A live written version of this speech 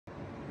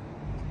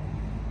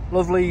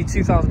Lovely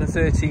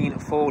 2013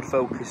 Ford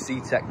Focus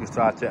Zetec just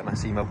arrived at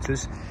MSE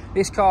Motors.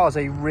 This car is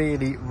a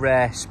really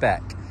rare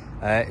spec.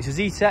 It's a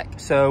Zetec,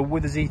 so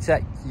with the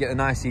Zetec you get the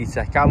nice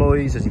Zetec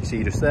alloys, as you can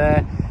see just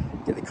there.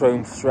 Get the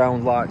chrome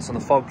surround lights on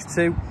the fogs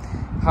too.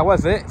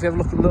 However, if you have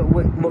a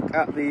look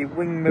at the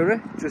wing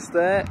mirror just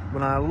there,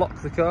 when I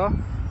lock the car,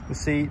 you'll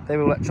see they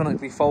will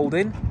electronically fold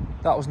in.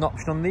 That was an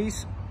option on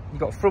these. You've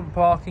got front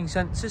parking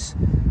sensors,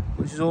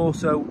 which is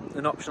also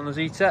an option on the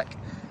Zetec.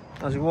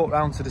 As we walk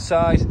round to the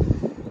side,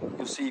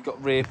 you'll see you've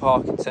got rear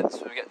parking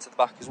sensors when we get to the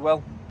back as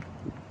well.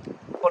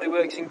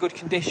 Bodywork's in good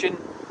condition.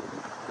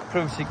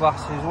 Privacy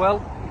glass as well.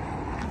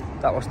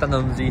 That will stand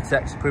on the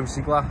Zetec's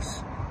privacy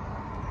glass.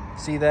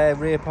 See there,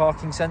 rear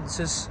parking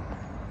sensors.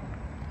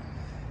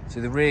 See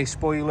the rear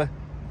spoiler,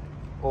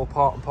 all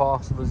part and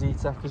parcel of the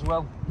Zetec as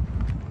well.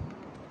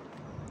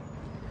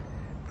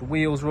 The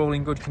wheels are all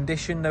in good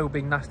condition, no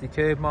big nasty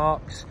curb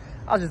marks.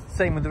 As is the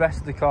same with the rest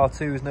of the car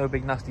too, there's no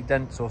big nasty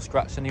dents or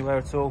scratch anywhere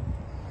at all.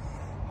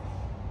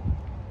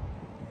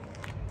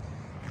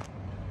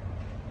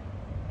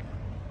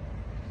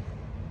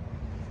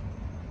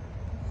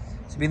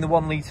 So being the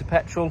 1 litre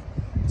petrol,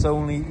 it's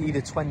only either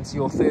 £20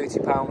 or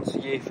 £30 a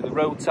year for the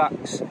road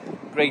tax,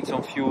 great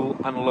on fuel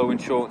and a low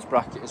insurance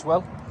bracket as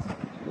well.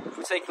 If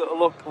we take a little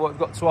look at what we've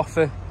got to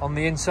offer on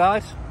the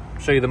inside,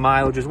 I'll show you the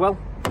mileage as well.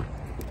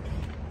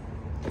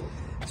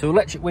 So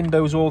electric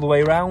windows all the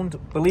way around.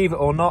 Believe it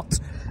or not,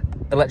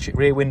 electric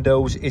rear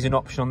windows is an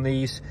option on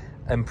these,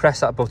 and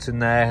press that button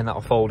there and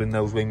that'll fold in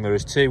those wing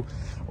mirrors too,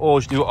 or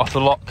just do it off the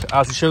lock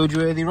as we showed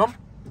you earlier on.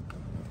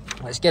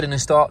 Let's get in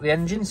and start the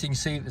engine so you can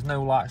see there's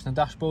no lights on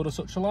the dashboard or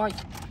such alike.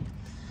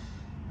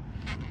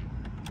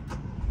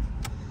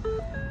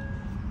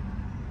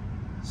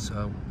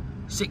 So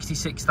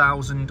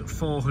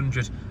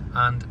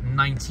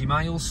 66,490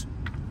 miles.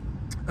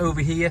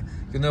 Over here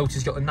you'll notice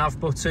you've got the nav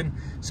button,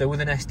 so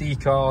with an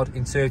SD card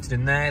inserted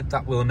in there,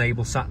 that will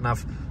enable sat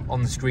nav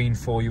on the screen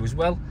for you as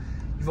well.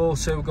 You've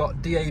also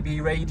got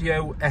DAB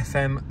radio,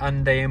 FM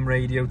and AM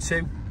radio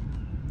too,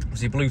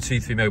 obviously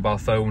Bluetooth for your mobile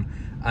phone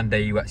and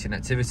AUX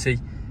connectivity.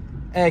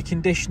 Air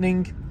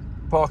conditioning,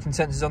 parking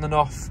sensors on and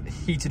off,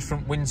 heated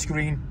front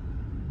windscreen.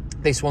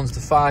 This one's the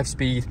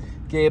 5-speed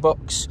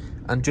gearbox,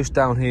 and just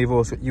down here you've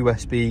also got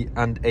USB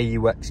and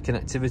AUX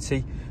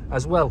connectivity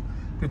as well.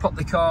 If we pop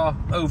the car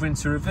over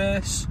into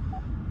reverse,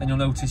 then you'll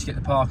notice you get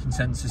the parking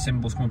sensor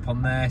symbols come up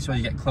on there, so as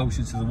you get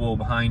closer to the wall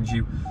behind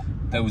you,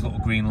 those little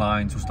green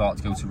lines will start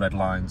to go to red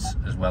lines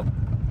as well.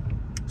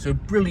 So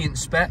brilliant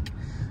spec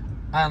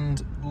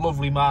and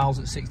lovely miles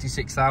at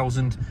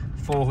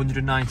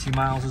 66,490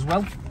 miles as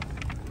well.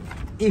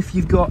 If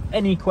you've got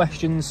any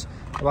questions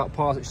about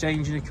part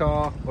exchanging a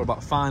car, or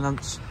about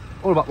finance,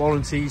 or about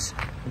warranties,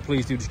 then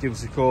please do just give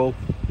us a call,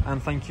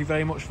 and thank you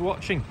very much for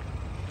watching.